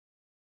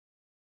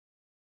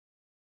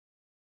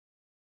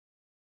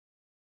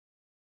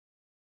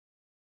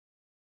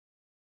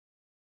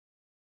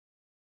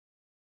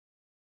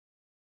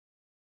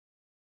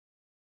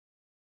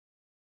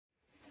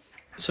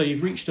So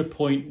you've reached a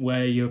point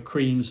where your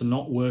creams are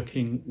not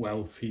working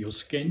well for your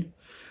skin,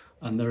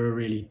 and there are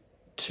really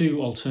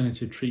two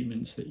alternative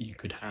treatments that you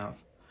could have.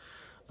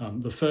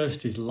 The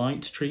first is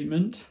light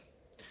treatment,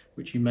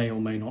 which you may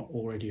or may not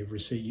already have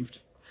received,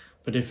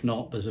 but if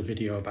not, there's a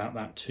video about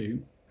that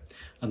too.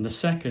 And the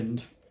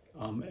second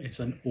is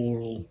an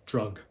oral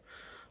drug,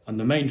 and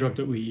the main drug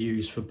that we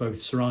use for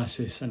both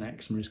psoriasis and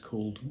eczema is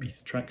called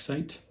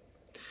methotrexate.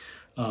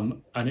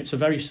 And it's a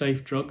very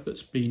safe drug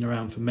that's been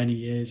around for many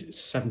years. It's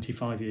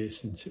 75 years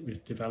since it was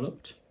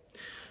developed.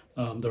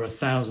 There are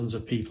thousands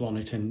of people on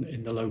it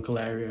in the local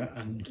area,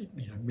 and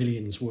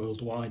millions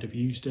worldwide have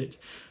used it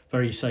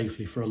very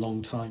safely for a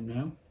long time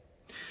now.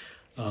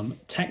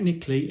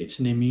 Technically, it's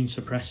an immune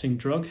suppressing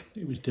drug.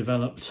 It was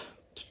developed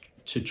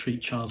to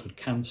treat childhood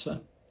cancer,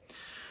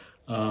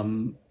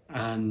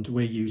 and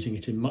we're using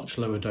it in much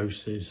lower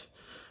doses,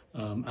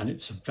 and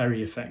it's a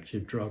very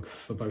effective drug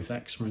for both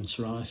eczema and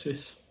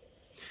psoriasis.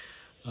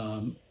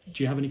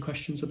 Do you have any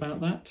questions about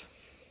that?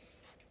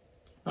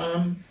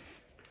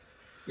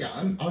 Yeah,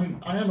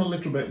 I am a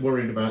little bit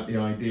worried about the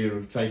idea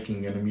of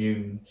taking an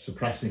immune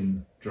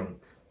suppressing drug.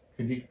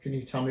 Can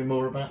you tell me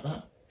more about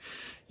that?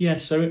 Yeah,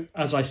 so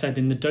as I said,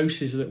 in the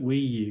doses that we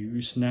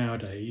use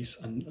nowadays,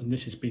 and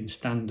this has been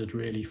standard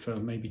really for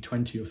maybe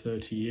 20 or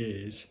 30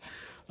 years,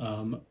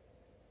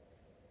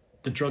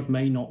 the drug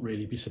may not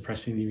really be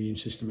suppressing the immune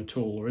system at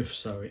all, or if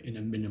so, in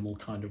a minimal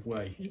kind of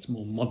way. It's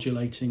more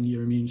modulating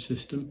your immune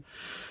system.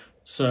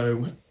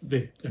 So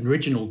the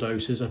original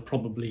doses are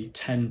probably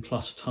 10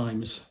 plus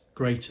times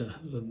greater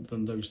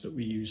than those that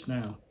we use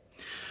now.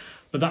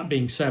 But that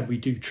being said, we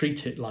do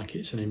treat it like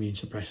it's an immune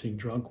suppressing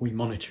drug. We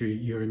monitor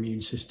your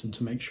immune system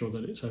to make sure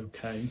that it's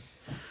okay.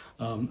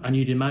 And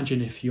you'd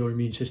imagine if your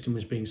immune system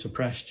was being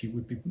suppressed, you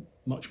would be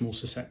much more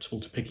susceptible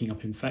to picking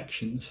up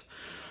infections.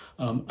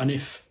 And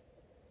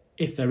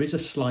if there is a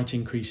slight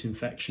increase in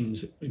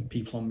infections in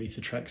people on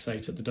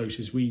methotrexate at the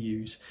doses we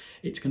use,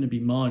 it's going to be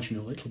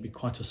marginal. It'll be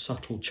quite a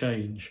subtle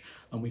change,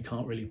 and we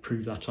can't really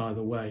prove that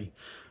either way.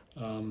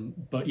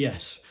 But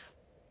yes,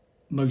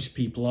 most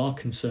people are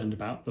concerned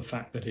about the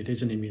fact that it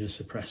is an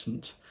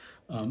immunosuppressant,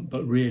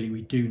 but really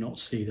we do not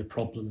see the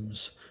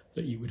problems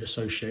that you would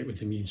associate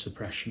with immune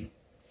suppression.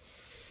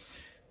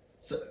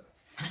 So,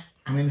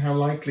 I mean, how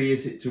likely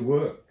is it to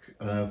work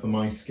for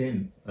my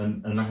skin,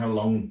 and how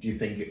long do you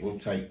think it will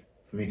take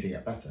for me to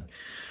get better?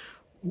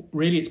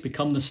 Really, it's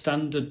become the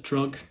standard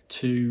drug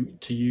to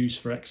use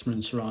for eczema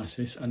and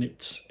psoriasis, and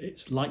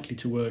it's likely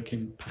to work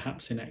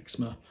perhaps in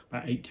eczema.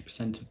 About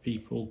 80% of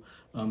people,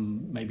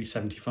 maybe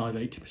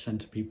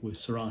 75–80% of people with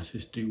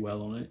psoriasis do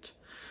well on it,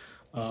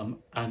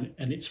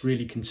 and it's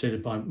really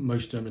considered by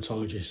most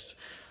dermatologists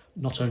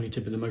not only to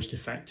be the most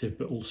effective,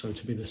 but also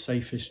to be the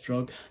safest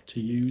drug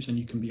to use, and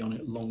you can be on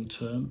it long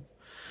term.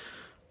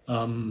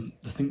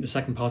 I think the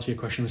second part of your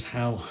question was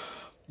how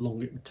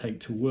long it would take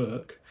to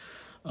work.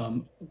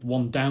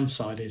 One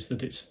downside is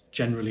that it's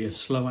generally a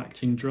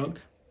slow-acting drug,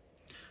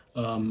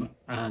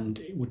 and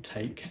it would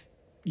take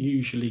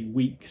usually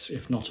weeks,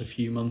 if not a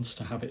few months,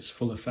 to have its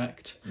full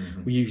effect.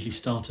 Mm-hmm. We usually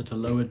start at a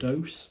lower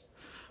dose,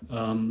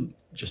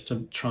 just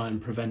to try and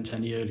prevent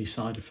any early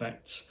side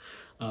effects,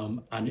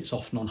 and it's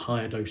often on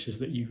higher doses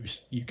that you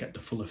get the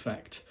full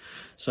effect.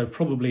 So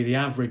probably the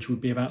average would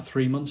be about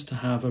 3 months to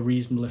have a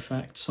reasonable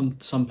effect.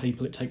 Some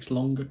people it takes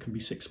longer, can be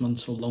 6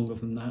 months or longer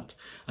than that,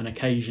 and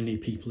occasionally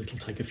people it'll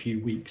take a few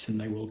weeks and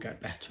they will get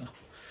better.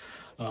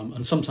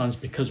 And sometimes,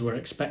 because we're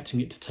expecting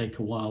it to take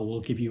a while, we'll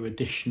give you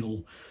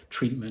additional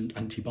treatment,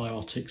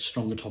 antibiotics,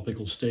 stronger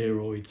topical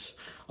steroids,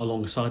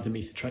 alongside the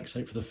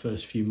methotrexate for the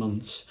first few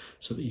months,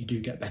 so that you do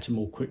get better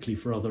more quickly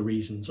for other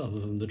reasons other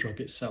than the drug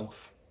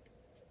itself.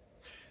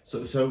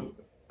 So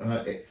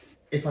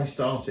if I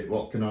start it,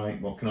 what can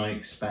I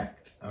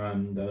expect,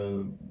 and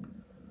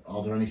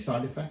are there any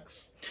side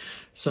effects?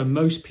 So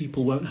most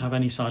people won't have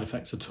any side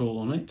effects at all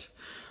on it.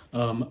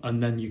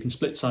 And then you can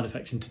split side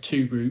effects into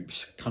two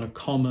groups, kind of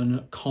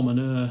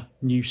commoner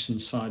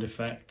nuisance side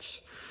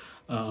effects,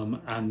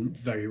 and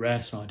very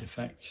rare side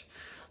effects.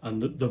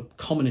 And the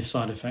commonest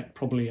side effect,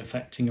 probably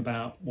affecting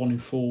about 1 in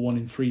 4, 1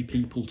 in 3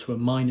 people to a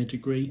minor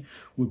degree,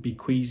 would be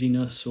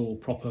queasiness or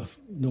proper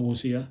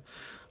nausea.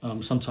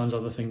 Sometimes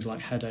other things like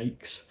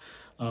headaches.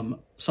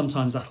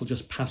 Sometimes that'll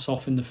just pass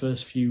off in the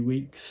first few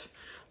weeks.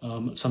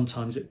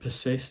 Sometimes it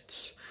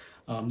persists.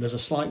 There's a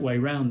slight way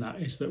around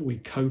that, is that we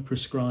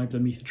co-prescribe the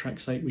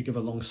methotrexate. We give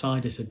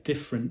alongside it a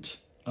different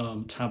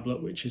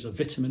tablet, which is a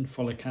vitamin,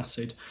 folic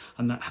acid,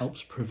 and that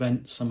helps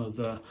prevent some of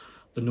the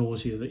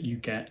nausea that you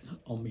get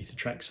on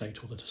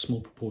methotrexate, or that a small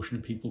proportion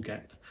of people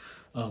get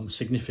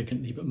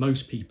significantly. But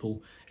most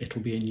people,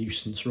 it'll be a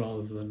nuisance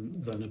rather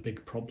than a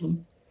big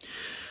problem.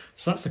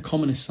 So that's the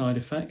commonest side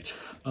effect.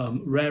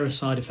 Rarer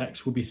side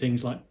effects will be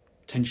things like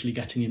potentially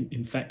getting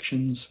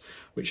infections,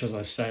 which, as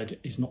I've said,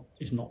 is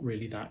not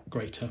really that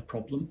great a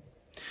problem.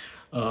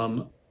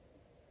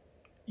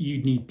 You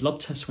need blood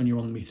tests when you're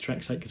on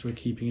methotrexate, because we're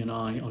keeping an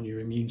eye on your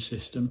immune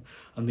system.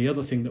 And the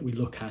other thing that we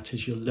look at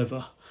is your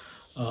liver.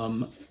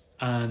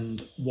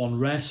 And one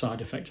rare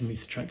side effect of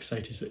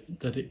methotrexate is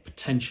that it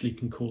potentially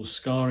can cause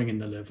scarring in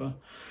the liver.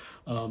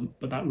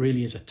 But that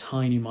really is a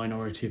tiny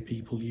minority of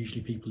people,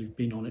 usually people who've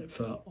been on it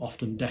for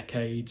often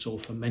decades or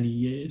for many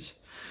years.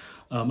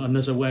 And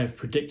there's a way of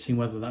predicting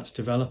whether that's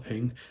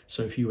developing.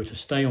 So if you were to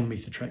stay on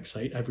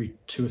methotrexate, every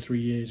 2 or 3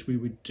 years, we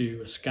would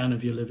do a scan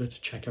of your liver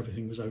to check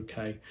everything was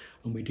okay.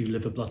 And we do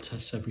liver blood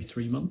tests every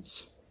 3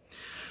 months.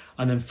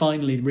 And then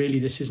finally, really,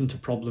 this isn't a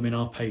problem in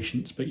our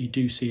patients, but you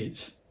do see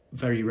it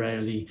very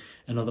rarely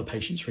in other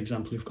patients, for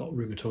example, who've got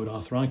rheumatoid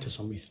arthritis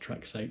on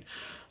methotrexate,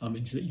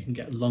 is that you can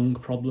get lung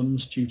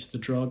problems due to the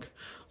drug,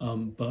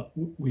 but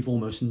we've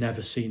almost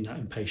never seen that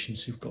in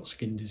patients who've got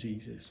skin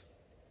diseases.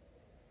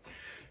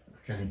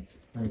 Okay,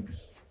 thanks.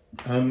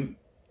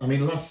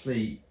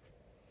 Lastly,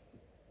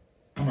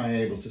 am I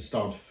able to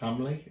start a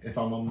family if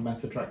I'm on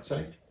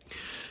methotrexate?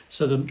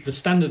 So the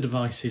standard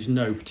advice is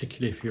no,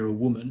 particularly if you're a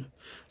woman.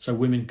 So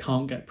women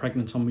can't get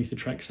pregnant on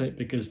methotrexate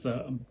because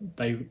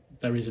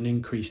there is an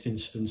increased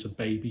incidence of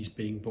babies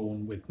being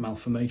born with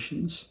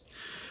malformations.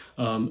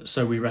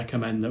 So we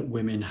recommend that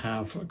women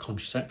have a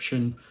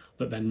contraception,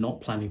 that they're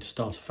not planning to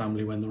start a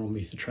family when they're on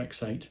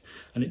methotrexate.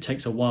 And it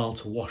takes a while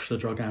to wash the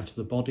drug out of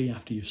the body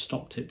after you've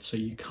stopped it. So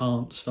you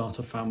can't start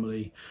a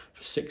family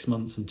for 6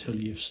 months until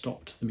you've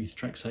stopped the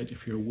methotrexate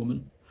if you're a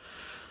woman.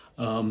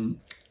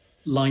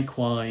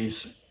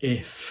 Likewise,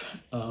 if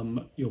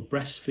you're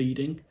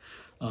breastfeeding,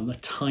 a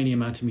tiny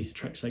amount of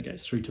methotrexate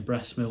gets through to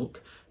breast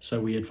milk, so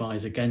we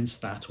advise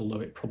against that, although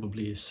it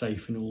probably is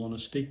safe in all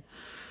honesty.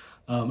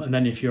 And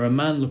then if you're a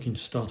man looking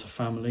to start a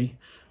family,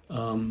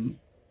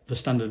 the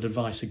standard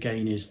advice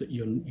again is that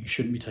you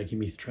shouldn't be taking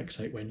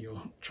methotrexate when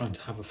you're trying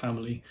to have a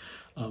family.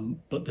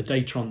 But the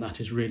data on that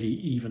is really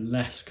even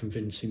less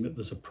convincing that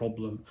there's a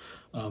problem,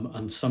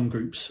 and some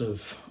groups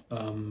of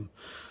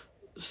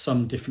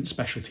some different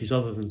specialties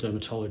other than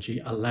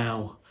dermatology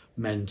allow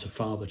men to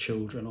father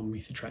children on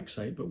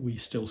methotrexate, but we're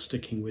still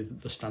sticking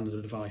with the standard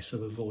advice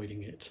of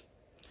avoiding it.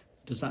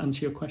 Does that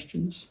answer your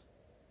questions?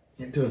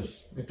 It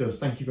does.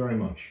 Thank you very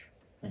much.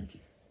 Thank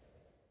you.